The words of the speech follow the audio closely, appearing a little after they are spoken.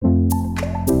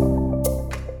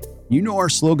You know our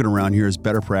slogan around here is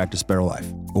better practice, better life.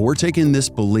 But we're taking this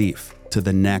belief to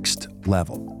the next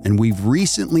level. And we've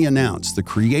recently announced the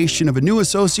creation of a new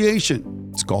association.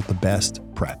 It's called the Best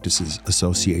Practices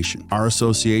Association. Our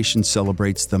association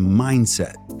celebrates the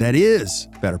mindset that is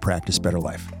better practice, better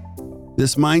life.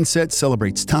 This mindset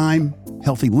celebrates time,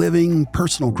 healthy living,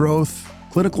 personal growth,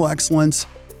 clinical excellence,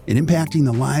 and impacting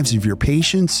the lives of your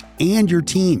patients and your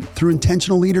team through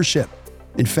intentional leadership.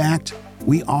 In fact,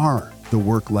 we are the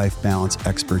work-life balance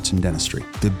experts in dentistry.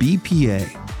 The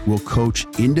BPA will coach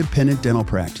independent dental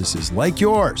practices like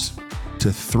yours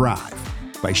to thrive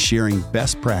by sharing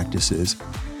best practices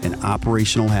and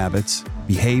operational habits,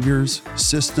 behaviors,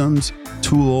 systems,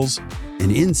 tools,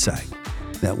 and insight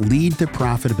that lead to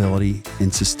profitability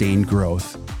and sustained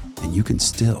growth, and you can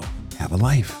still have a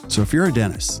life. So if you're a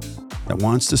dentist that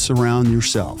wants to surround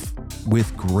yourself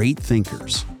with great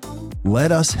thinkers,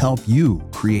 let us help you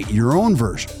create your own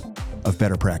version of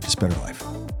better practice, better life.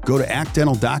 Go to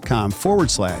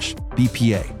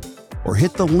actdental.com/BPA or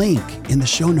hit the link in the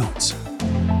show notes.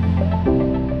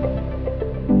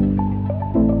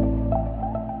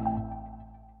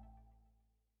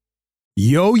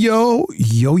 Yo, yo,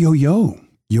 yo, yo, yo,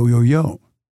 yo, yo, yo.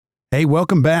 Hey,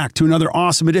 welcome back to another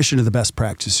awesome edition of the Best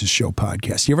Practices Show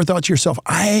podcast. You ever thought to yourself,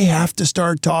 I have to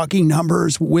start talking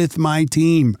numbers with my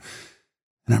team,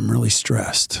 and I'm really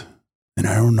stressed, and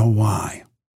I don't know why.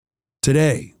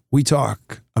 Today, we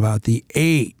talk about the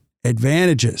 8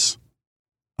 advantages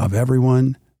of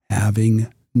everyone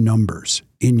having numbers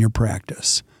in your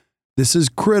practice. This is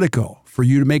critical for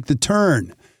you to make the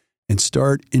turn and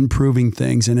start improving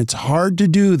things, and it's hard to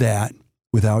do that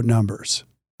without numbers.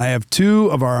 I have 2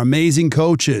 of our amazing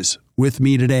coaches with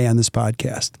me today on this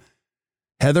podcast,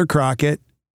 Heather Crockett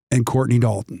and Courtney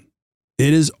Dalton.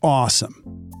 It is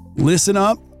awesome. Listen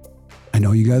up. I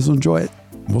know you guys will enjoy it.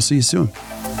 We'll see you soon.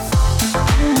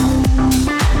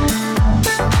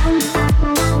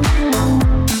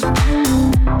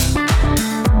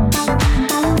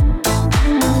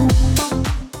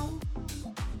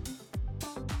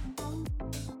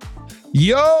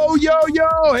 Yo, yo,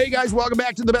 yo. Hey, guys, welcome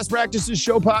back to the Best Practices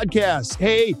Show podcast.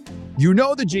 Hey, you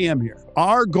know the jam here.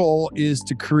 Our goal is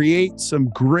to create some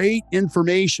great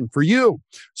information for you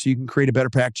so you can create a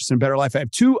better practice and better life. I have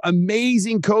 2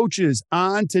 amazing coaches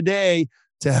on today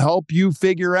to help you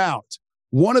figure out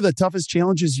one of the toughest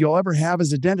challenges you'll ever have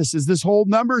as a dentist is this whole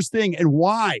numbers thing and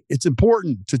why it's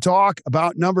important to talk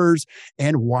about numbers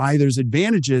and why there's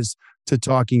advantages to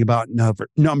talking about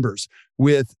numbers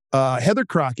with Heather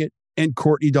Crockett and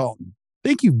Courtney Dalton.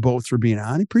 Thank you both for being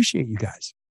on. I appreciate you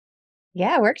guys.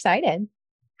 Yeah, we're excited.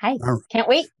 Hi. Right. Can't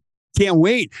wait. Can't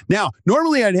wait. Now,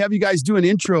 normally I'd have you guys do an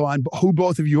intro on who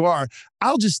both of you are.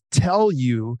 I'll just tell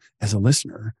you as a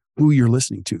listener who you're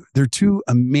listening to. They're 2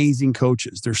 amazing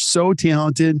coaches. They're so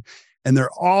talented and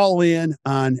they're all in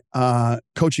on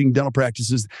coaching dental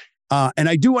practices. And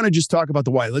I do want to just talk about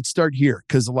the why. Let's start here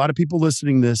because a lot of people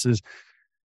listening to this is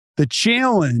the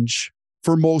challenge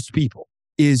for most people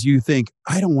is you think,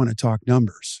 I don't want to talk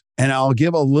numbers. And I'll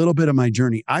give a little bit of my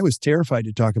journey. I was terrified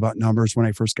to talk about numbers when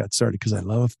I first got started because I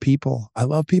love people. I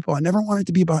love people. I never want it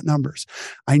to be about numbers.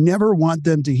 I never want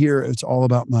them to hear it's all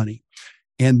about money.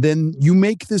 And then you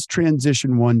make this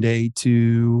transition one day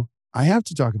to, I have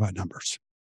to talk about numbers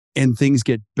and things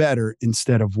get better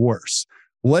instead of worse.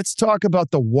 Let's talk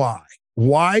about the why.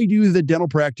 Why do the dental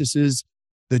practices,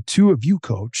 the 2 of you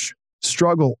coach,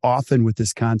 struggle often with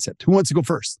this concept? Who wants to go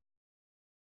first?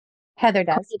 Heather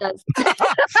does. There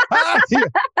you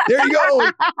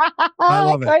go. I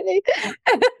love it.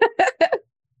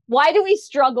 Why do we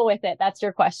struggle with it? That's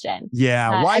your question.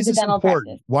 Yeah. Why is this important?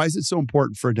 Practice. Why is it so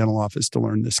important for a dental office to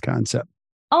learn this concept?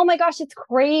 Oh my gosh, it's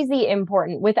crazy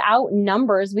important. Without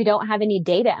numbers, we don't have any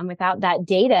data. And without that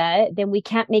data, then we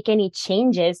can't make any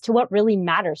changes to what really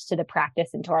matters to the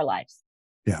practice and to our lives.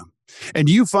 Yeah. And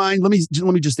do you find, let me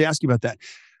just ask you about that.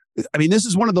 I mean, this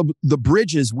is one of the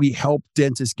bridges we help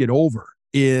dentists get over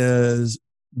is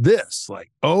this,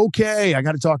 like, okay, I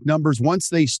got to talk numbers. Once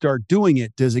they start doing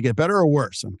it, does it get better or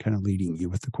worse? I'm kind of leading you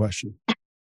with the question.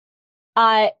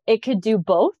 It could do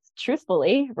both,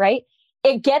 truthfully, right?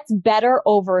 It gets better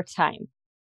over time.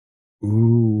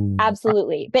 Ooh.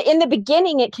 Absolutely. But in the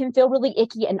beginning, it can feel really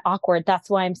icky and awkward. That's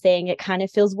why I'm saying it kind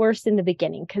of feels worse in the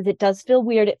beginning because it does feel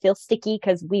weird. It feels sticky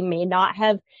because we may not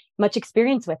have much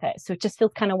experience with it. So it just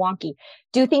feels kind of wonky.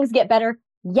 Do things get better?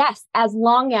 Yes, as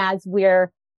long as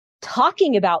we're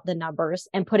talking about the numbers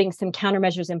and putting some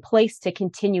countermeasures in place to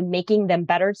continue making them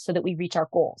better so that we reach our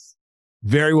goals.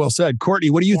 Very well said. Courtney,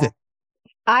 what do you think?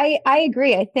 I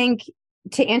agree. I think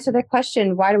to answer the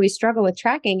question, why do we struggle with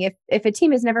tracking? If a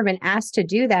team has never been asked to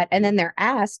do that, and then they're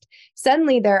asked,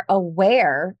 suddenly they're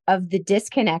aware of the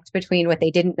disconnect between what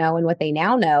they didn't know and what they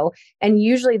now know. And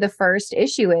usually the first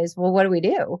issue is, well, what do we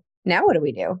do? Now, what do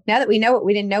we do? Now that we know what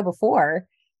we didn't know before?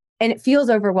 And it feels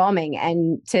overwhelming.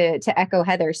 And to echo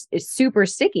Heather, is super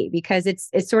sticky because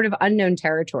it's sort of unknown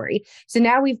territory. So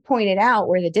now we've pointed out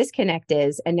where the disconnect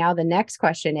is. And now the next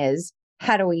question is,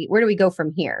 where do we go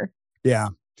from here? Yeah.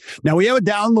 Now, we have a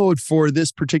download for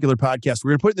this particular podcast.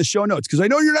 We're going to put it in the show notes because I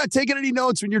know you're not taking any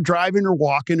notes when you're driving or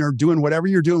walking or doing whatever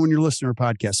you're doing when you're listening to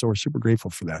our podcast. So we're super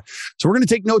grateful for that. So we're going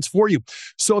to take notes for you.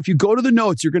 So if you go to the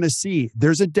notes, you're going to see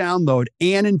there's a download.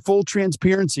 And in full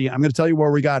transparency, I'm going to tell you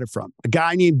where we got it from. A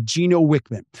guy named Gino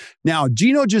Wickman. Now,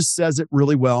 Gino just says it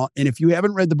really well. And if you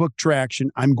haven't read the book Traction,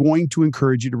 I'm going to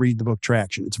encourage you to read the book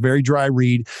Traction. It's a very dry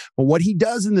read. But what he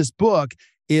does in this book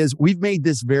is we've made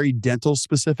this very dental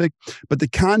specific, but the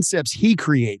concepts he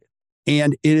created,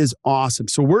 and it is awesome.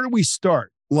 So where do we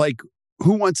start? Like,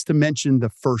 who wants to mention the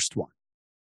first one?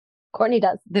 Courtney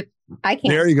does. I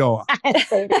can't. There you go.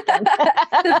 We're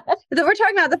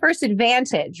talking about the first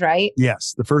advantage, right?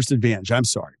 Yes, the first advantage. I'm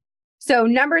sorry. So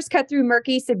numbers cut through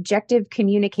murky subjective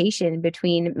communication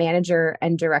between manager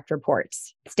and direct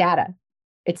reports. It's data.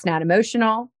 It's not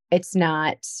emotional. It's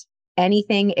not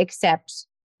anything except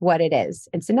what it is.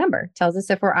 It's a number. It tells us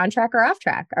if we're on track or off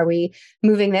track. Are we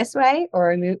moving this way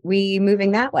or are we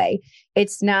moving that way?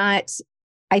 It's not,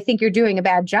 I think you're doing a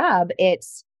bad job.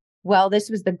 It's, well,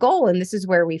 this was the goal and this is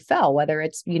where we fell, whether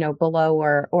it's,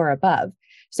 below or above.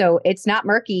 So it's not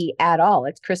murky at all.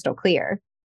 It's crystal clear.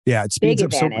 Yeah, it speeds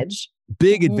big up advantage.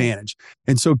 Big advantage.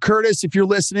 And so Curtis, if you're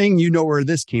listening, you know where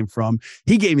this came from.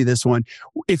 He gave me this one.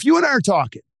 If you and I are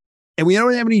talking and we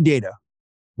don't have any data,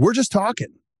 we're just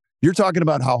talking. You're talking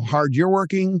about how hard you're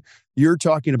working. You're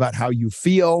talking about how you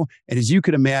feel. And as you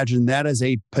can imagine, that is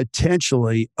a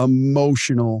potentially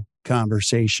emotional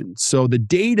conversation. So the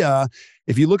data,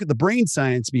 if you look at the brain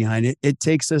science behind it, it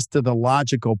takes us to the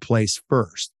logical place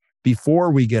first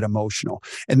before we get emotional.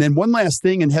 And then one last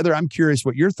thing, and Heather, I'm curious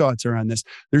what your thoughts are on this.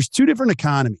 There's two different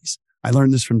economies. I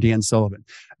learned this from Dan Sullivan.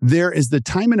 There is the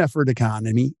time and effort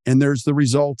economy, and there's the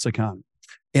results economy.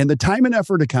 And the time and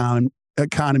effort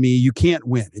economy, you can't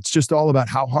win. It's just all about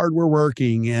how hard we're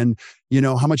working and,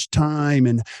 how much time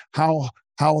and how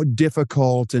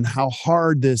difficult and how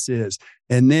hard this is.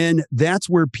 And then that's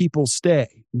where people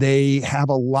stay. They have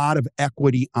a lot of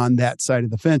equity on that side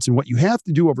of the fence. And what you have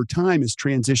to do over time is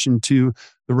transition to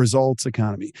the results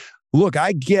economy. Look,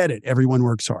 I get it. Everyone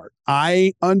works hard.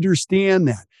 I understand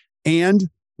that. And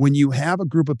when you have a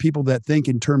group of people that think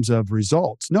in terms of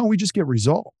results, no, we just get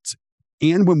results.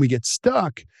 And when we get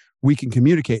stuck, we can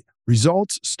communicate.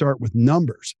 Results start with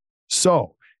numbers.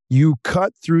 So you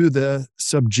cut through the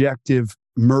subjective,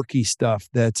 murky stuff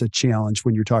that's a challenge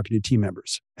when you're talking to team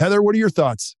members. Heather, what are your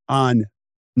thoughts on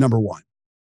number one?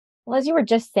 Well, as you were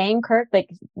just saying, Kirk,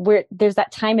 there's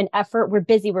that time and effort. We're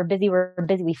busy.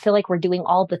 We feel like we're doing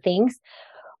all the things.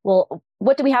 Well,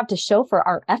 what do we have to show for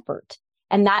our effort?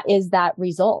 And that is that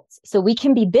results. So we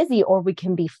can be busy or we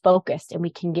can be focused and we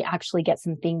can actually get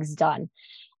some things done.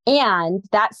 And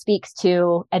that speaks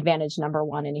to advantage number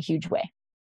one in a huge way.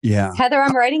 Yeah. Heather,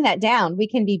 I'm writing that down. We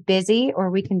can be busy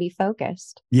or we can be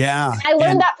focused. Yeah. I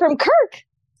learned that from Kirk.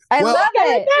 I love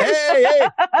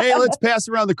it. Hey, let's pass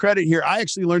around the credit here. I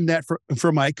actually learned that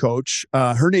from my coach.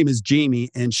 Her name is Jamie,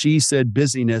 and she said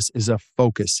busyness is a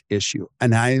focus issue.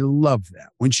 And I love that.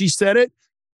 When she said it,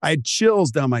 I had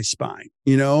chills down my spine.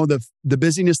 The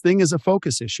busyness thing is a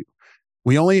focus issue.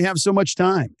 We only have so much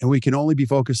time and we can only be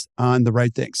focused on the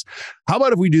right things. How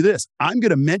about if we do this? I'm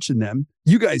going to mention them.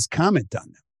 You guys comment on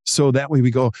them. So that way we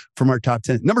go from our top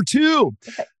 10. Number two,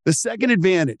 the second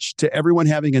advantage to everyone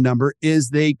having a number is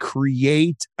they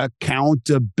create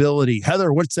accountability.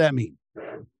 Heather, what's that mean?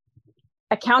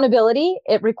 Accountability,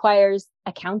 it requires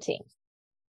accounting,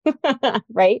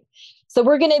 right? So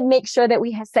we're going to make sure that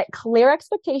we have set clear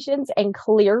expectations and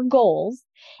clear goals.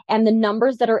 And the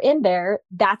numbers that are in there,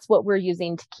 that's what we're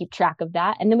using to keep track of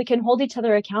that. And then we can hold each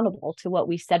other accountable to what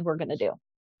we said we're going to do.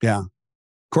 Yeah.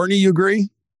 Courtney, you agree?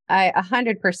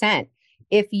 100%.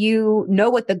 If you know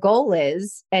what the goal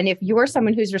is, and if you're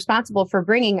someone who's responsible for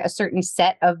bringing a certain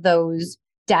set of those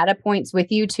data points with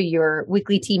you to your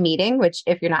weekly team meeting, which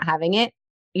if you're not having it,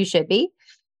 you should be,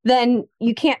 then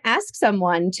you can't ask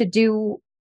someone to do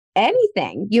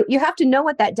anything. You have to know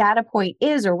what that data point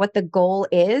is or what the goal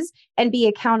is and be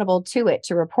accountable to it,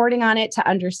 to reporting on it, to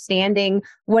understanding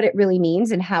what it really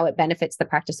means and how it benefits the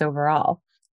practice overall.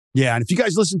 Yeah. And if you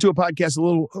guys listen to a podcast a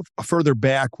little further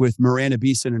back with Miranda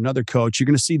Beeson, another coach, you're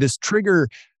going to see this trigger.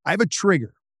 I have a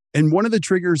trigger And one of the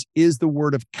triggers is the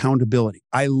word of accountability.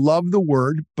 I love the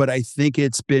word, but I think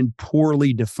it's been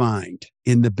poorly defined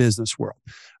in the business world.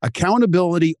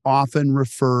 Accountability often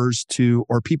refers to,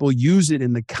 or people use it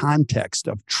in the context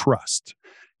of trust.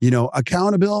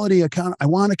 Accountability, I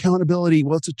want accountability.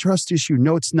 Well, it's a trust issue.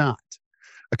 No, it's not.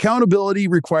 Accountability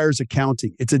requires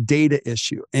accounting. It's a data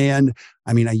issue. And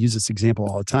I use this example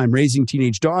all the time. Raising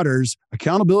teenage daughters,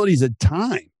 accountability is a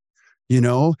time.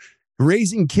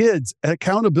 Raising kids,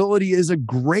 accountability is a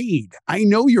grade. I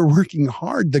know you're working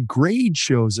hard. The grade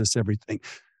shows us everything.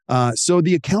 So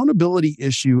the accountability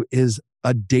issue is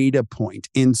a data point.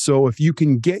 And so if you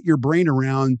can get your brain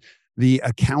around the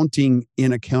accounting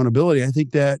in accountability, I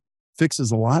think that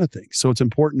fixes a lot of things. So it's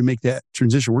important to make that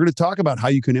transition. We're going to talk about how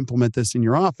you can implement this in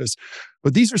your office,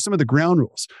 but these are some of the ground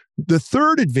rules. The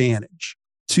third advantage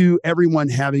to everyone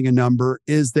having a number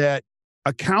is that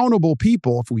accountable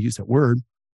people, if we use that word,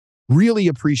 really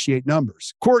appreciate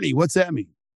numbers. Courtney, what's that mean?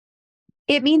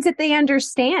 It means that they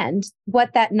understand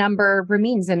what that number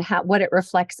means and what it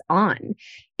reflects on.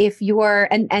 If you're,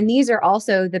 and these are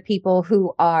also the people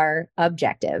who are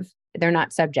objective. They're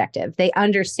not subjective. They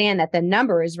understand that the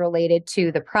number is related to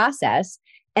the process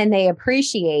and they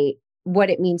appreciate what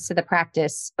it means to the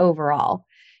practice overall.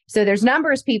 So there's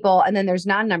numbers people and then there's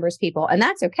non-numbers people, and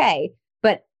that's okay.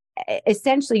 But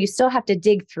essentially, you still have to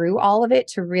dig through all of it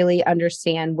to really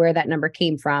understand where that number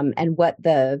came from and what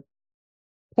the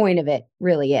point of it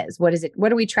really is. What is it?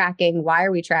 What are we tracking? Why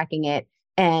are we tracking it?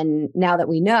 And now that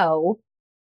we know,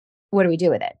 what do we do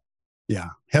with it?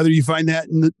 Yeah. Heather, you find that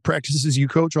in the practices you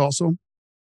coach also?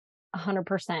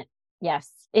 100%.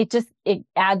 Yes. It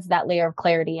adds that layer of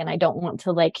clarity. And I don't want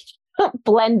to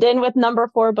blend in with number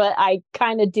 4, but I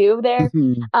kind of do there.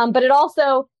 But it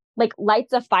also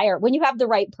lights a fire. When you have the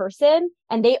right person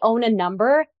and they own a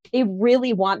number, they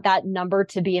really want that number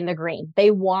to be in the green. They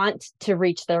want to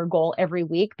reach their goal every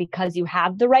week because you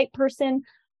have the right person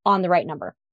on the right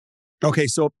number. Okay.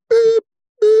 So boop,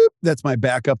 boop, that's my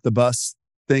back up the bus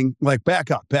thing. Back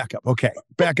up. Okay.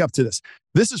 Back up to this.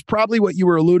 This is probably what you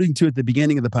were alluding to at the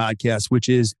beginning of the podcast, which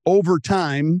is over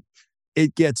time,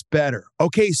 it gets better.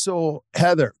 Okay. So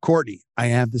Heather, Courtney, I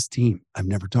have this team. I've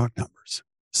never talked numbers.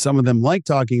 Some of them like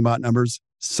talking about numbers.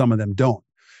 Some of them don't.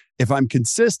 If I'm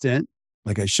consistent,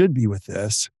 like I should be with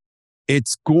this,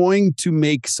 it's going to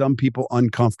make some people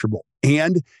uncomfortable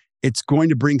and it's going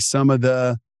to bring some of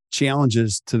the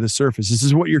challenges to the surface. This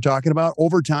is what you're talking about.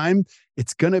 Over time,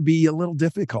 it's going to be a little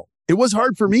difficult. It was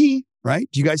hard for me, right?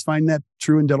 Do you guys find that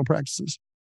true in dental practices?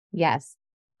 Yes.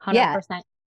 100%. Yeah.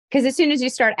 Because as soon as you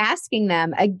start asking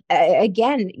them,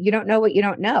 again, you don't know what you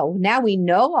don't know. Now we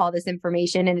know all this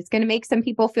information and it's going to make some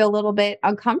people feel a little bit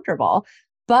uncomfortable.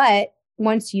 But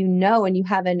once you know and you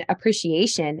have an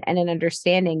appreciation and an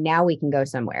understanding, now we can go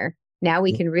somewhere. Now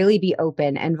we can really be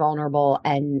open and vulnerable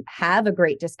and have a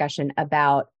great discussion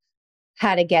about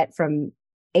how to get from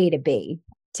A to B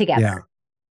together. Yeah.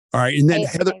 All right. And then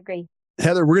I agree.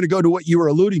 Heather, we're going to go to what you were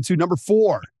alluding to. Number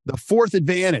 4, the fourth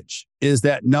advantage is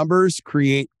that numbers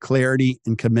create clarity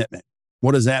and commitment.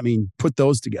 What does that mean? Put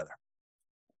those together.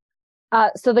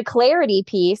 So the clarity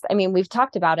piece, we've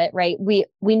talked about it, right? We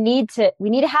need to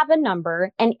have a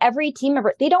number, and every team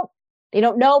member, they don't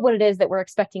know what it is that we're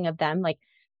expecting of them.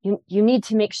 You need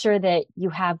to make sure that you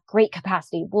have great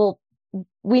capacity. Well,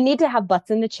 we need to have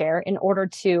butts in the chair in order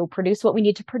to produce what we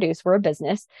need to produce. We're a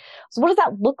business. So what does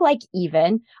that look like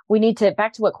even? We need to,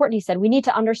 back to what Courtney said, we need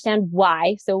to understand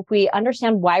why. So if we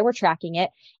understand why we're tracking it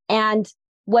and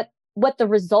what the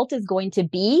result is going to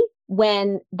be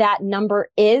when that number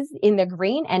is in the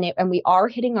green and we are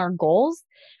hitting our goals,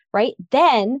 right?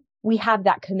 Then we have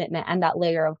that commitment and that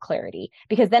layer of clarity,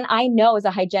 because then I know as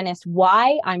a hygienist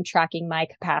why I'm tracking my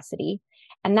capacity.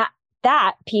 And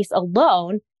that piece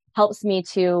alone helps me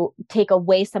to take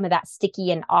away some of that sticky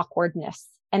and awkwardness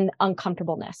and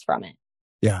uncomfortableness from it.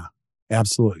 Yeah,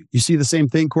 absolutely. You see the same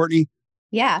thing, Courtney?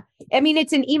 Yeah.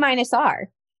 It's an E-R.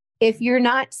 If you're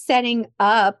not setting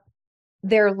up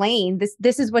their lane,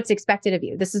 this is what's expected of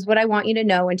you. This is what I want you to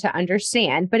know and to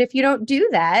understand. But if you don't do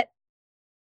that,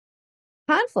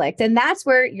 conflict. And that's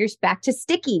where you're back to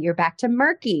sticky. You're back to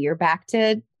murky. You're back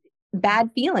to bad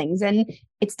feelings. And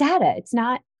it's data. It's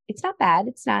not bad.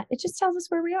 It just tells us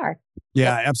where we are.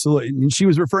 Yeah, absolutely. And she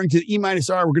was referring to E-R.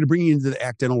 We're going to bring you into the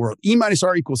ACT dental world.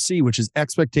 E-R equals C, which is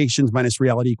expectations minus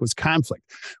reality equals conflict.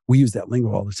 We use that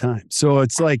lingo all the time. So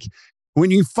it's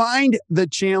when you find the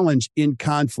challenge in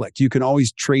conflict, you can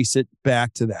always trace it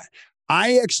back to that.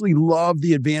 I actually love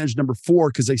the advantage number 4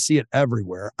 because I see it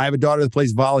everywhere. I have a daughter that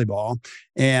plays volleyball.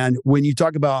 And when you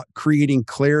talk about creating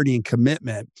clarity and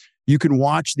commitment, you can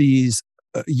watch these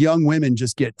young women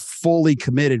just get fully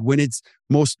committed when it's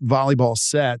most volleyball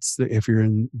sets. If you're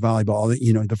in volleyball,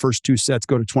 the first 2 sets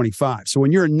go to 25. So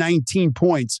when you're at 19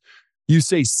 points, you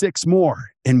say 6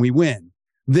 more and we win.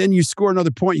 Then you score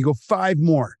another point, you go 5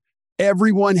 more.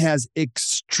 Everyone has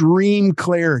extreme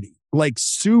clarity, like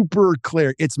super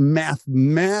clear. It's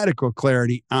mathematical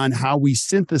clarity on how we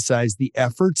synthesize the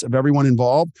efforts of everyone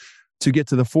involved to get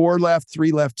to the 4 left,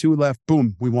 3 left, 2 left,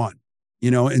 boom, we won.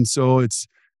 And so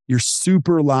you're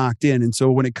super locked in. And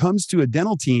so when it comes to a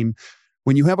dental team,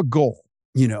 when you have a goal,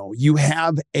 you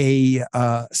have a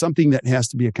something that has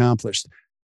to be accomplished.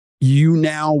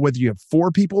 Now, whether you have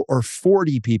 4 people or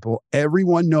 40 people,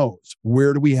 everyone knows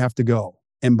where do we have to go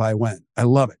and by when. I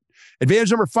love it.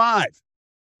 Advantage number 5,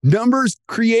 numbers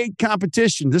create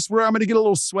competition. This is where I'm going to get a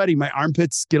little sweaty. My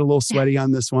armpits get a little sweaty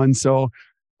on this one. So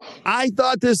I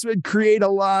thought this would create a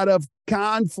lot of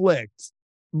conflict,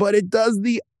 but it does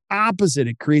the opposite.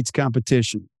 It creates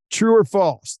competition. True or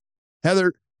false?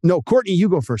 Heather, no, Courtney, you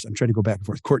go first. I'm trying to go back and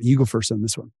forth. Courtney, you go first on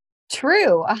this one.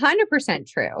 True. 100%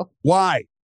 true. Why?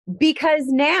 Because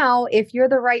now if you're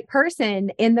the right person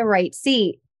in the right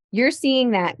seat, you're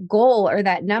seeing that goal or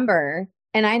that number.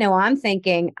 And I know I'm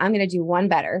thinking, I'm going to do 1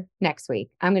 better next week.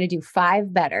 I'm going to do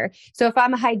 5 better. So if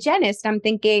I'm a hygienist, I'm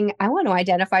thinking, I want to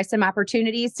identify some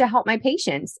opportunities to help my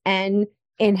patients. And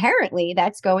inherently,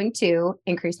 that's going to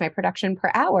increase my production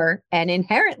per hour. And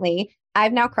inherently,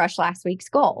 I've now crushed last week's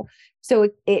goal. So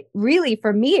it really,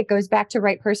 for me, it goes back to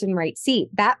right person, right seat.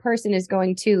 That person is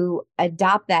going to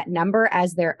adopt that number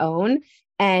as their own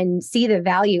and see the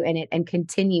value in it and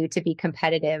continue to be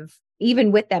competitive,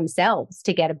 even with themselves,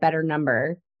 to get a better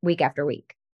number week after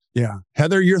week. Yeah.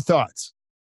 Heather, your thoughts?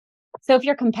 So if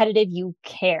you're competitive, you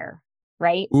care,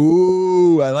 right?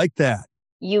 Ooh, I like that.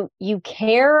 You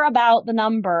care about the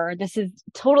number. This is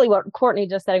totally what Courtney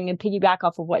just said. I'm going to piggyback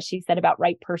off of what she said about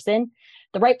right person.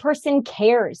 The right person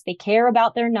cares. They care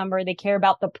about their number. They care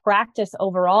about the practice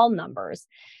overall numbers,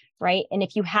 right? And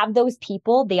if you have those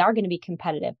people, they are going to be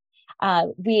competitive.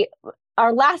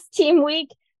 Our last team week,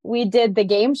 we did the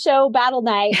game show battle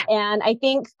night, and I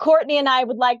think Courtney and I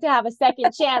would like to have a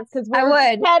second chance because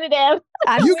we're competitive.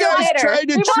 You guys tried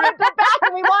to we want to go back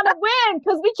and we want to win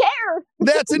because we care.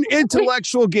 That's an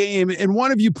intellectual game, and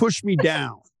one of you pushed me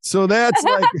down. So that's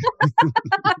like...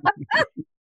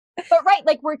 But right,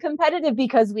 like we're competitive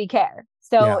because we care.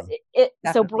 So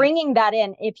so bringing that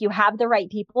in, if you have the right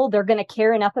people, they're going to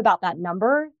care enough about that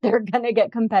number. They're going to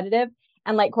get competitive.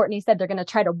 And like Courtney said, they're going to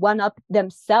try to one up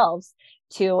themselves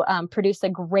to produce a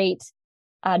great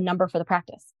number for the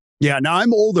practice. Yeah. Now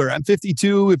I'm older. I'm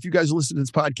 52. If you guys listen to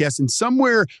this podcast, and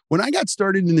somewhere when I got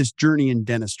started in this journey in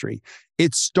dentistry,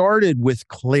 it started with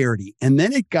clarity and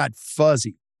then it got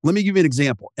fuzzy. Let me give you an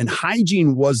example. And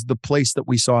hygiene was the place that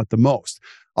we saw it the most.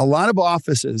 A lot of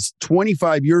offices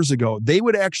 25 years ago, they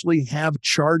would actually have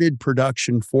charted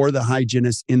production for the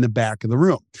hygienist in the back of the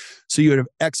room. So you would have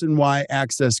X and Y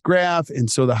axis graph. And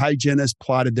so the hygienist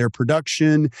plotted their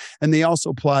production and they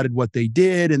also plotted what they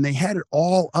did and they had it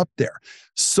all up there.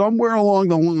 Somewhere along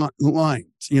the lines,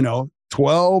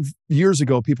 12 years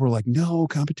ago, people were like, no,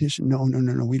 competition. No.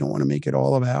 We don't want to make it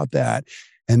all about that.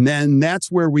 And then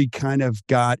that's where we kind of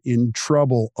got in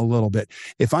trouble a little bit.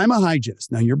 If I'm a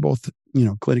hygienist, now you're both,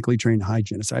 clinically trained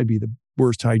hygienists, I'd be the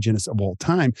worst hygienist of all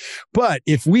time. But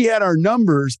if we had our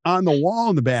numbers on the wall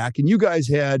in the back and you guys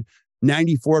had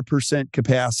 94%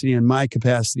 capacity and my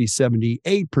capacity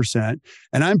 78%,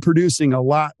 and I'm producing a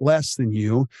lot less than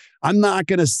you, I'm not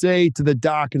going to say to the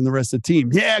doc and the rest of the team,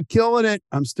 yeah, killing it.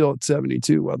 I'm still at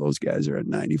 72 while those guys are at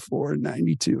 94 and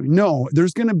 92. No,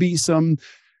 there's going to be some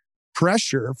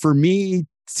pressure for me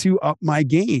to up my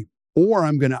game, or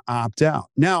I'm going to opt out.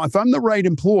 Now, if I'm the right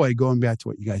employee, going back to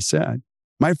what you guys said,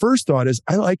 my first thought is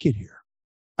I like it here.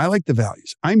 I like the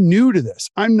values. I'm new to this.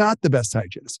 I'm not the best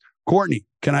hygienist. Courtney,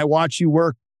 can I watch you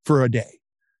work for a day?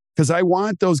 Because I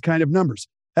want those kind of numbers.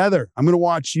 Heather, I'm going to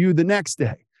watch you the next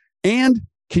day. And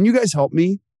can you guys help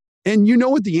me? And you know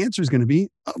what the answer is going to be?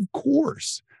 Of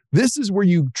course. This is where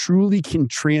you truly can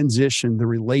transition the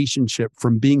relationship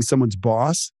from being someone's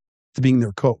boss to being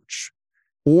their coach.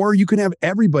 Or you can have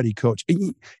everybody coach.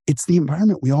 It's the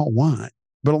environment we all want,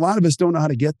 but a lot of us don't know how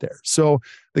to get there. So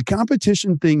the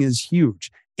competition thing is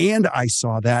huge. And I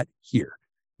saw that here.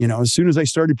 As soon as I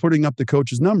started putting up the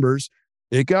coach's numbers,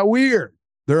 it got weird.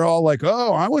 They're all like,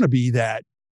 oh, I want to be that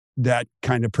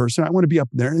kind of person. I want to be up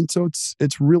there. And so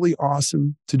it's really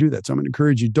awesome to do that. So I'm going to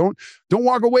encourage you, don't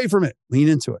walk away from it. Lean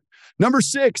into it. Number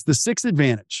 6, the 6th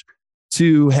advantage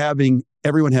to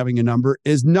everyone having a number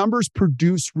is numbers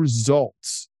produce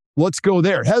results. Let's go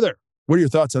there. Heather, what are your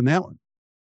thoughts on that one?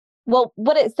 Well,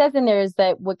 what it says in there is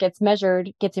that what gets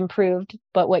measured gets improved,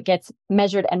 but what gets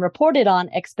measured and reported on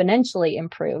exponentially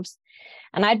improves.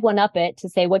 And I'd one up it to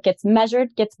say what gets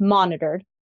measured gets monitored.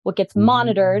 What gets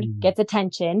monitored gets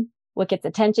attention. What gets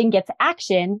attention gets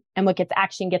action. And what gets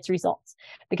action gets results.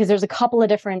 Because there's a couple of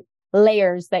different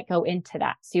layers that go into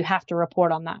that. So you have to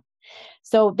report on that.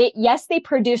 So yes, they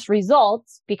produce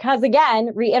results because,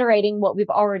 again, reiterating what we've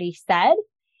already said,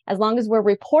 as long as we're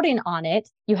reporting on it,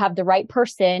 you have the right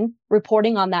person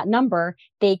reporting on that number.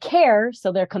 They care,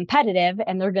 so they're competitive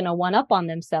and they're going to one up on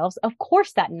themselves. Of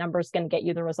course, that number is going to get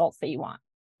you the results that you want.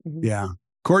 Yeah.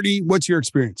 Courtney, what's your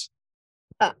experience?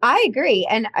 I agree.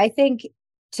 And I think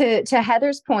to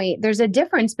Heather's point, there's a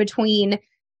difference between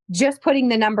just putting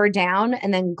the number down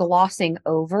and then glossing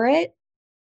over it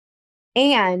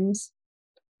and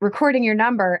recording your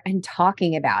number and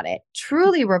talking about it,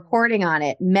 truly reporting on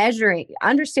it, measuring,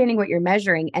 understanding what you're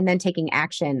measuring, and then taking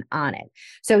action on it.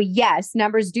 So yes,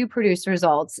 numbers do produce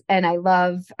results. And I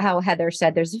love how Heather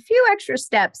said there's a few extra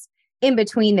steps in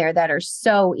between there that are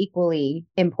so equally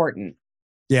important.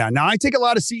 Yeah. Now, I take a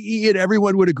lot of CE and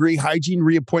everyone would agree hygiene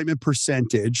reappointment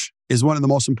percentage is one of the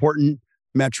most important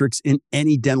metrics in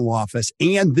any dental office.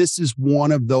 And this is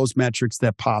one of those metrics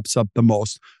that pops up the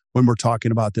most when we're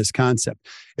talking about this concept.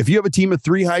 If you have a team of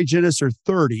 3 hygienists or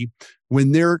 30,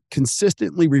 when they're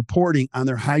consistently reporting on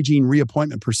their hygiene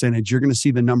reappointment percentage, you're going to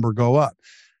see the number go up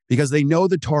because they know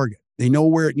the target. They know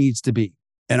where it needs to be.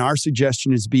 And our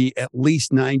suggestion is be at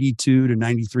least 92 to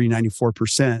 93,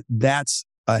 94%. That's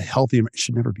a healthy, it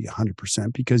should never be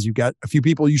 100% because you've got a few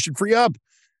people you should free up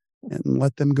and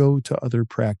let them go to other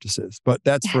practices. But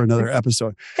that's for another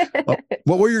episode.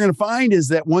 What you're going to find is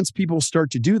that once people start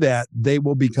to do that, they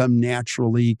will become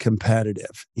naturally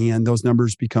competitive and those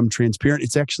numbers become transparent.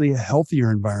 It's actually a healthier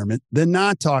environment than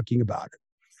not talking about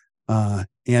it.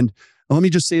 And let me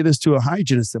just say this to a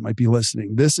hygienist that might be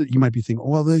listening. You might be thinking,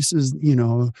 well, this is,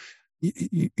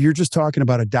 you're just talking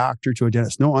about a doctor to a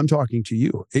dentist. No, I'm talking to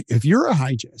you. If you're a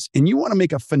hygienist and you want to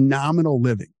make a phenomenal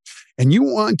living and you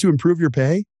want to improve your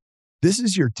pay, this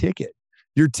is your ticket.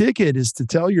 Your ticket is to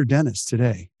tell your dentist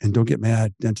today, and don't get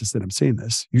mad, dentist, that I'm saying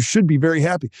this. You should be very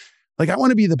happy. Like, I want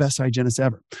to be the best hygienist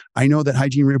ever. I know that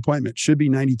hygiene reappointment should be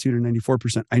 92 to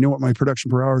 94%. I know what my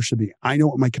production per hour should be. I know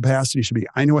what my capacity should be.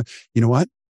 I know you know what?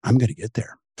 I'm going to get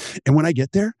there. And when I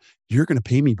get there, you're going to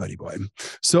pay me, buddy boy.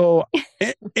 So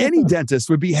any dentist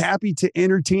would be happy to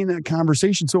entertain that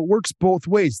conversation. So it works both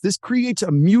ways. This creates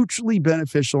a mutually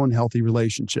beneficial and healthy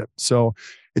relationship. So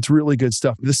it's really good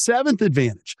stuff. The 7th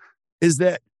advantage is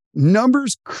that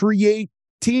numbers create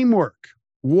teamwork.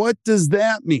 What does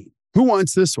that mean? Who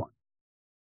wants this one?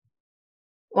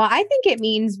 Well, I think it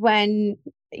means when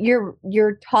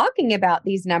you're talking about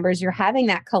these numbers, you're having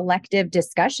that collective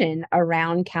discussion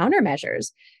around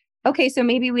countermeasures. Okay, so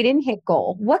maybe we didn't hit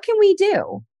goal. What can we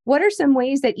do? What are some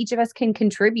ways that each of us can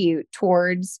contribute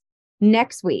towards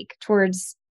next week,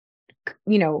 towards,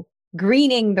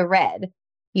 greening the red?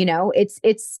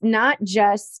 It's not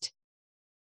just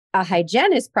a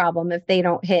hygienist problem if they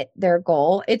don't hit their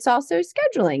goal. It's also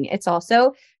scheduling. It's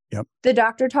also the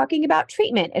doctor talking about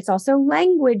treatment. It's also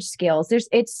language skills.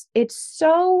 It's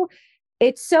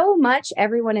so much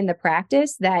everyone in the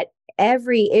practice that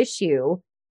every issue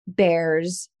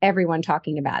bears everyone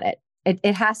talking about it.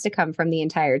 It has to come from the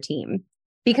entire team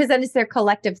because then it's their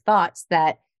collective thoughts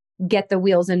that get the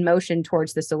wheels in motion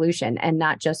towards the solution and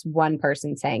not just one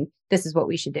person saying, this is what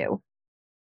we should do.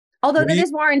 Although that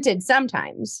is warranted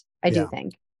sometimes, I do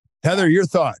think. Heather, your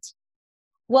thoughts?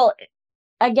 Well,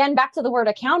 again, back to the word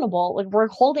accountable, like we're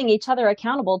holding each other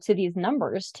accountable to these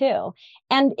numbers too.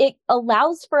 And it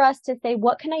allows for us to say,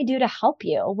 what can I do to help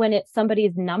you when it's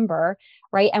somebody's number,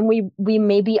 right? And we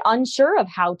may be unsure of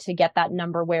how to get that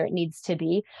number where it needs to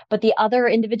be, but the other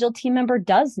individual team member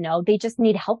does know. They just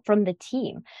need help from the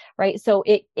team, right? So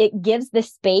it gives the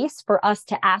space for us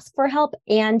to ask for help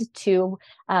and to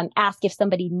ask if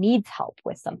somebody needs help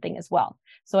with something as well.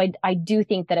 So I do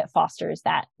think that it fosters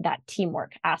that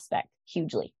teamwork aspect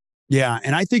hugely. Yeah.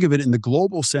 And I think of it in the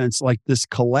global sense, like this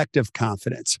collective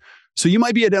confidence. So you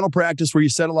might be a dental practice where you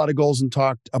set a lot of goals and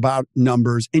talked about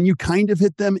numbers and you kind of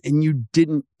hit them and you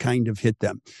didn't kind of hit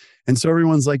them. And so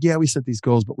everyone's like, yeah, we set these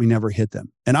goals, but we never hit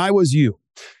them. And I was you.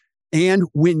 And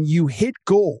when you hit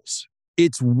goals,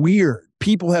 it's weird.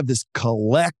 People have this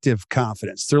collective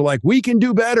confidence. They're like, we can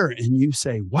do better. And you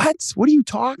say, what? What are you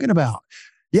talking about?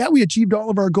 Yeah, we achieved all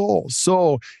of our goals.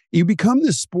 So you become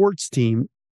this sports team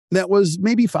that was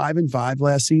maybe 5-5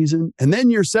 last season, and then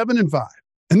you're 7-5.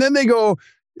 And then they go,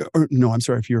 if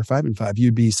you were 5-5,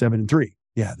 you'd be 7-3.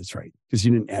 Yeah, that's right. Because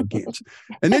you didn't add games.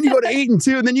 And then you go to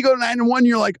 8-2, and then you go to 9-1.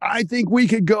 You're like, I think we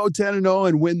could go 10-0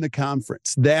 and win the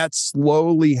conference. That's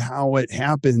slowly how it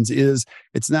happens. It's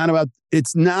not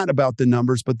about the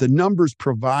numbers, but the numbers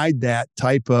provide that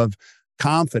type of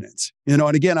confidence. And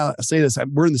again, I'll say this.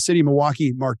 We're in the city of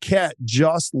Milwaukee. Marquette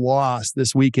just lost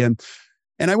this weekend.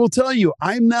 And I will tell you,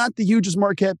 I'm not the hugest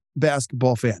Marquette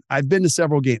basketball fan. I've been to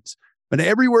several games. But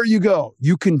everywhere you go,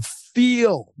 you can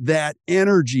feel that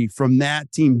energy from that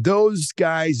team. Those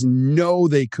guys know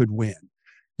they could win.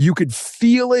 You could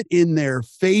feel it in their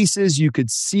faces. You could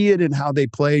see it in how they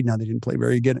played. Now, they didn't play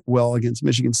very well against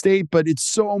Michigan State, but it's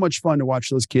so much fun to watch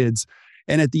those kids.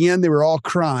 And at the end, they were all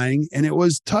crying, and it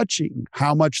was touching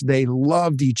how much they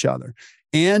loved each other.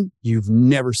 And you've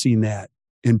never seen that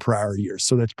in prior years.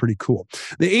 So that's pretty cool.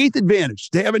 The eighth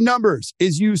advantage to having numbers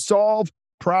is you solve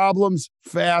problems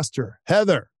faster.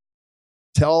 Heather,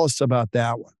 tell us about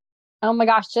that one. Oh my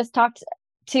gosh, just talked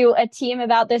to a team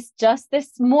about this just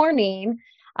this morning.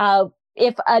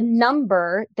 If a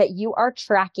number that you are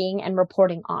tracking and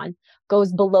reporting on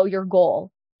goes below your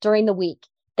goal during the week,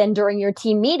 then during your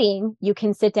team meeting, you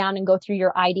can sit down and go through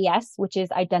your IDS, which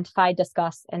is identify,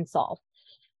 discuss, and solve.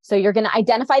 So you're going to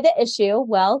identify the issue.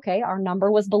 Well, okay, our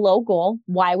number was below goal.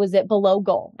 Why was it below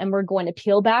goal? And we're going to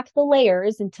peel back the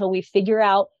layers until we figure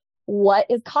out what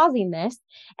is causing this.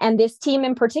 And this team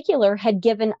in particular had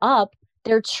given up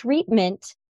their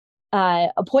treatment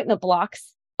appointment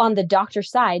blocks on the doctor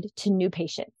side to new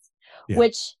patients,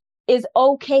 which is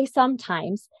okay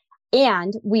sometimes.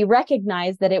 And we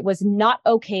recognize that it was not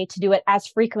okay to do it as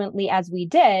frequently as we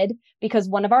did because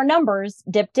one of our numbers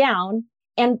dipped down.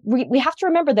 And we have to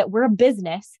remember that we're a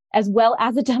business as well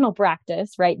as a dental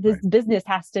practice, right? This business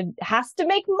has to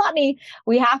make money.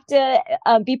 We have to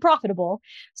be profitable.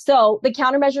 So the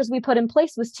countermeasures we put in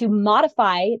place was to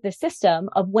modify the system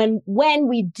of when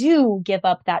we do give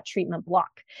up that treatment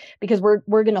block, because we're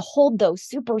going to hold those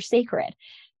super sacred.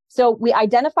 So we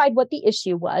identified what the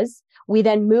issue was. We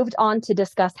then moved on to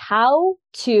discuss how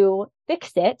to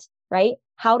fix it, right?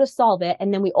 How to solve it.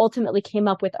 And then we ultimately came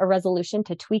up with a resolution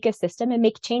to tweak a system and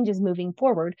make changes moving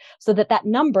forward so that that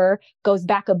number goes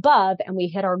back above and we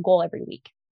hit our goal every week.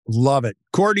 Love it.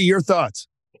 Courtney, your thoughts?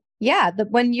 Yeah,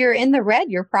 when you're in the red,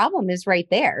 your problem is right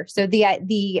there. So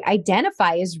the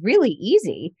identify is really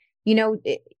easy.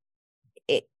 It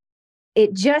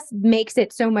just makes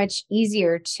it so much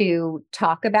easier to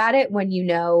talk about it when you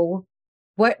know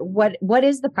what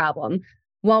is the problem.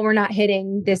 Well, we're not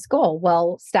hitting this goal.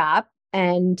 Well, stop.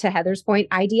 And to Heather's point,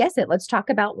 IDS it. Let's talk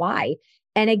about why.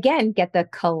 And again, get the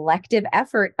collective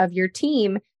effort of your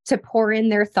team to pour in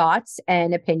their thoughts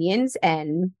and opinions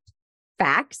and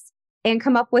facts and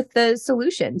come up with the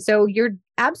solution. So you're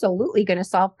absolutely going to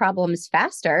solve problems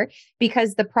faster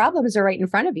because the problems are right in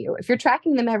front of you. If you're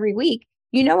tracking them every week,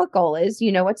 you know what goal is, you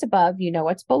know what's above, you know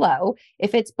what's below.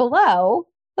 If it's below,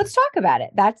 let's talk about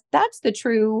it. That's the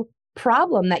true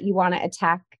problem that you want to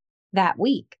attack that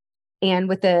week. And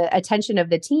with the attention of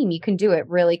the team, you can do it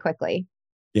really quickly.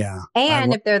 Yeah.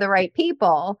 And if they're the right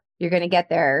people, you're going to get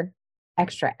there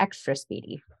extra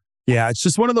speedy. Yeah. It's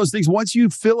just one of those things. Once you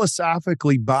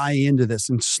philosophically buy into this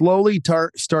and slowly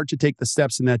start to take the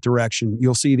steps in that direction,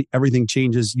 you'll see everything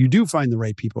changes. You do find the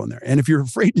right people in there. And if you're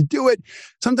afraid to do it,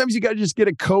 sometimes you got to just get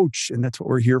a coach. And that's what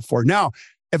we're here for. Now,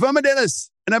 if I'm a dentist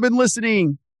and I've been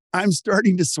listening, I'm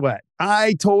starting to sweat.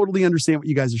 I totally understand what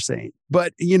you guys are saying.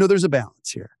 But, there's a balance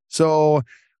here. So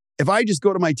if I just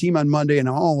go to my team on Monday and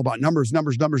I'm all about numbers,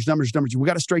 we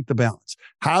got to strike the balance.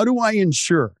 How do I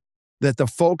ensure that the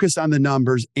focus on the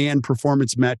numbers and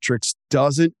performance metrics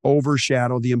doesn't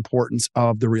overshadow the importance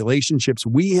of the relationships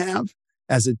we have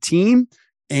as a team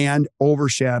and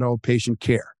overshadow patient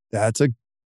care? That's a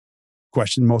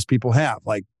question most people have.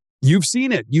 Like, you've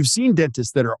seen it. You've seen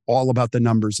dentists that are all about the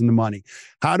numbers and the money.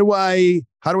 How do I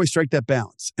strike that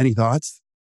balance? Any thoughts?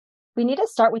 We need to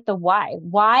start with the why.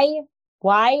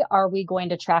 Why are we going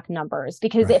to track numbers?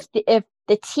 Because if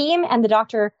the team and the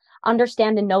doctor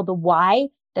understand and know the why,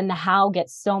 then the how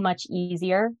gets so much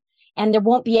easier, and there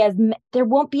won't be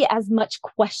as much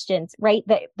questions, right?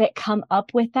 That come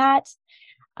up with that.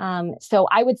 So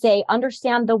I would say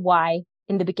understand the why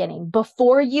in the beginning.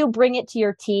 Before you bring it to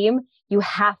your team, you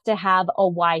have to have a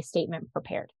why statement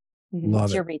prepared.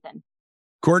 What's your reason?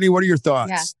 Courtney, what are your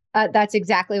thoughts? Yeah. That's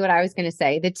exactly what I was going to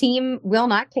say. The team will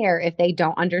not care if they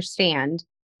don't understand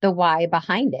the why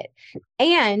behind it.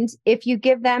 And if you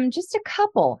give them just a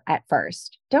couple at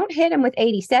first, don't hit them with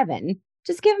 87,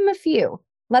 just give them a few.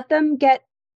 Let them get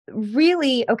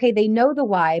really, okay, they know the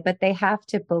why, but they have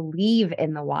to believe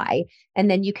in the why. And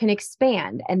then you can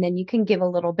expand and then you can give a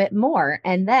little bit more.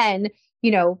 And then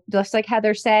just like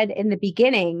Heather said in the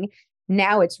beginning,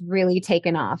 now it's really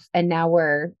taken off, and now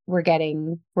we're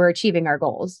achieving our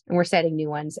goals, and we're setting new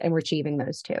ones, and we're achieving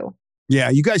those too. Yeah,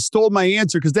 you guys stole my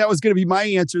answer because that was going to be my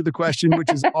answer to the question,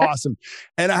 which is awesome.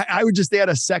 And I would just add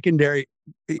a secondary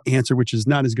answer, which is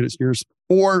not as good as yours,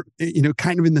 or,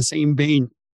 kind of in the same vein.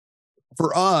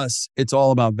 For us, it's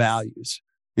all about values.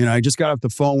 I just got off the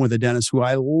phone with a dentist who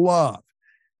I love.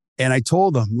 And I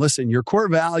told them, listen, your core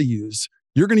values,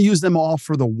 you're going to use them all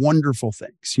for the wonderful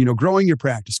things, growing your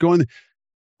practice,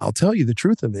 I'll tell you the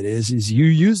truth of it is you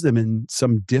use them in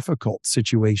some difficult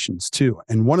situations too.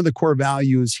 And one of the core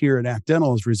values here at Act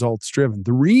Dental is results driven.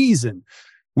 The reason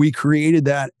we created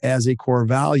that as a core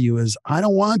value is I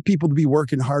don't want people to be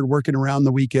working hard, working around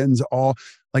the weekends,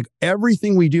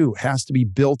 everything we do has to be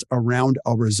built around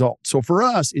a result. So for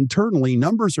us internally,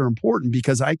 numbers are important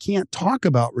because I can't talk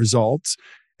about results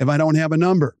if I don't have a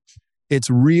number.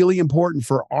 It's really important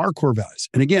for our core values.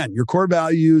 And again, your core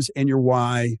values and your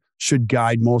why should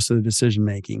guide most of the decision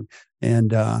making.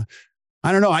 And I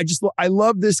don't know. I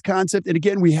love this concept. And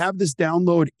again, we have this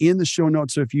download in the show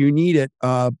notes. So if you need it,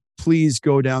 please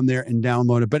go down there and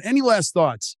download it. But any last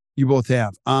thoughts you both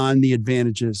have on the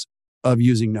advantages of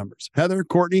using numbers? Heather,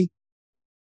 Courtney?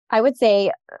 I would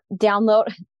say download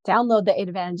the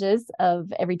advantages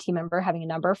of every team member having a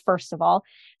number, first of all.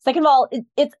 Second of all,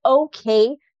 it's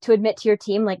okay to admit to your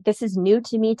team, this is new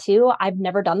to me too. I've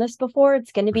never done this before.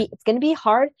 It's going to be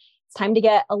hard. It's time to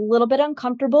get a little bit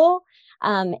uncomfortable.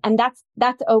 And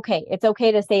that's okay. It's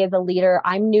okay to say as a leader,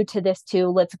 I'm new to this too.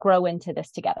 Let's grow into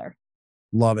this together.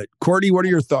 Love it. Courtney, what are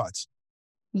your thoughts?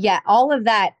 Yeah, all of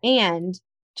that. And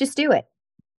just do it.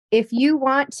 If you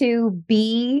want to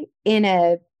be in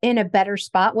a better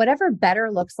spot, whatever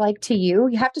better looks like to you,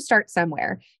 you have to start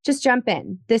somewhere. Just jump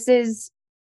in.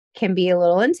 Can be a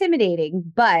little intimidating,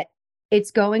 but it's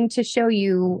going to show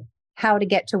you how to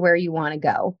get to where you want to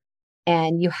go.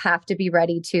 And you have to be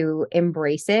ready to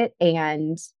embrace it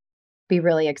and be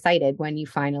really excited when you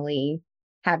finally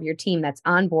have your team that's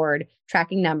on board,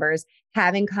 tracking numbers,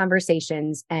 having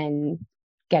conversations, and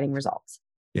getting results.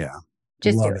 Yeah.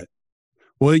 Just love do it.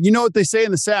 Well, you know what they say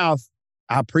in the South,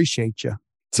 I appreciate you.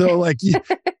 So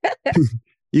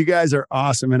you guys are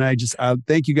awesome. And I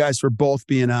thank you guys for both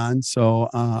being on. So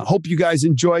hope you guys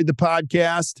enjoyed the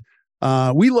podcast.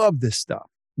 We love this stuff.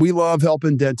 We love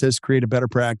helping dentists create a better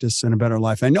practice and a better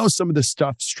life. I know some of this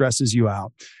stuff stresses you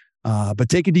out, but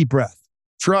take a deep breath.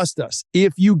 Trust us.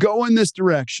 If you go in this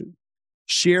direction,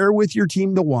 share with your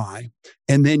team the why,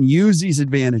 and then use these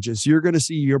advantages, you're going to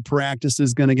see your practice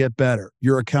is going to get better.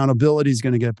 Your accountability is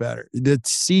going to get better. The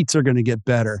seats are going to get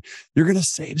better. You're going to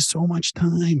save so much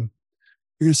time.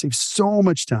 You're going to save so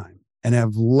much time and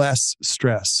have less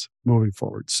stress moving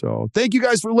forward. So thank you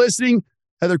guys for listening.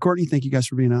 Heather, Courtney, thank you guys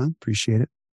for being on. Appreciate it.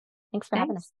 Thanks for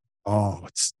having us. Oh,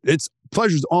 it's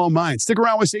pleasure's all mine. Stick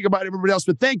around. We'll say goodbye to everybody else.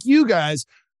 But thank you guys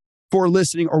for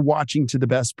listening or watching to the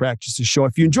Best Practices Show.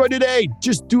 If you enjoyed today,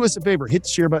 just do us a favor. Hit the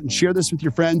share button. Share this with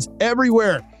your friends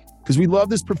everywhere because we love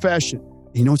this profession.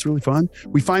 And you know what's really fun?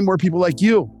 We find more people like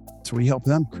you. So we help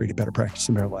them create a better practice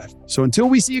in their life. So until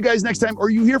we see you guys next time or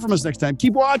you hear from us next time,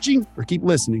 keep watching or keep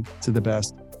listening to the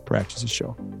Best Practices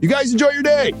Show. You guys enjoy your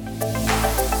day.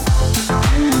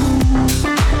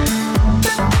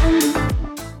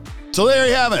 So there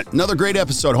you have it. Another great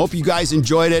episode. Hope you guys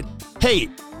enjoyed it. Hey,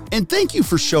 and thank you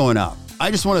for showing up.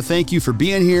 I just want to thank you for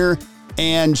being here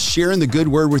and sharing the good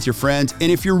word with your friends.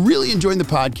 And if you're really enjoying the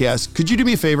podcast, could you do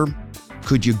me a favor?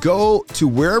 Could you go to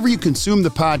wherever you consume the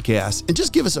podcast and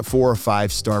just give us a 4 or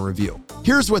 5 star review?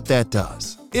 Here's what that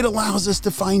does. It allows us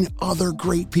to find other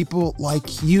great people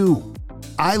like you.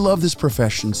 I love this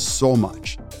profession so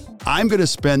much. I'm going to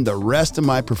spend the rest of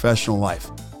my professional life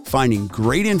finding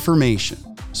great information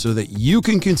so that you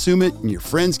can consume it and your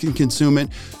friends can consume it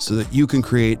so that you can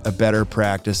create a better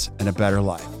practice and a better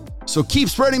life. So keep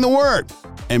spreading the word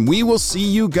and we will see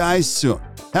you guys soon.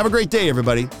 Have a great day,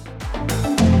 everybody.